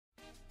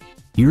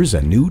Here's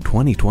a new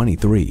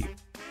 2023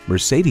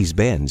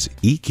 Mercedes-Benz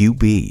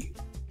EQB.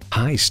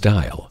 High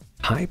style,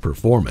 high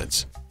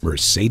performance,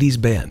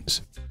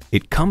 Mercedes-Benz.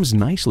 It comes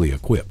nicely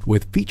equipped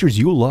with features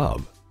you'll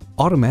love: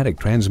 automatic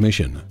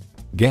transmission,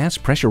 gas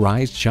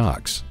pressurized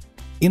shocks,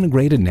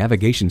 integrated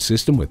navigation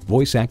system with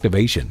voice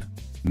activation,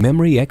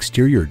 memory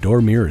exterior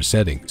door mirror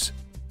settings,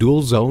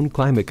 dual zone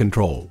climate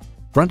control,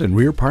 front and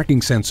rear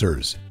parking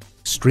sensors,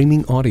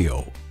 streaming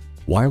audio,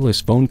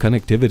 wireless phone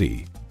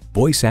connectivity,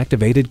 voice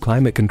activated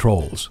climate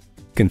controls,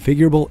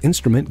 configurable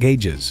instrument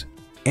gauges,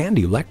 and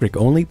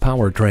electric-only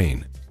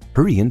powertrain.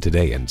 Hurry in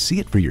today and see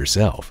it for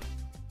yourself.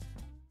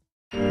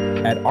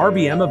 At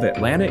RBM of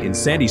Atlanta in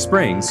Sandy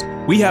Springs,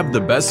 we have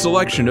the best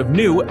selection of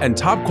new and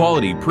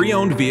top-quality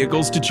pre-owned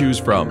vehicles to choose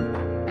from.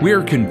 We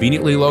are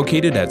conveniently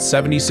located at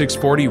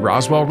 7640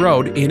 Roswell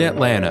Road in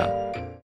Atlanta.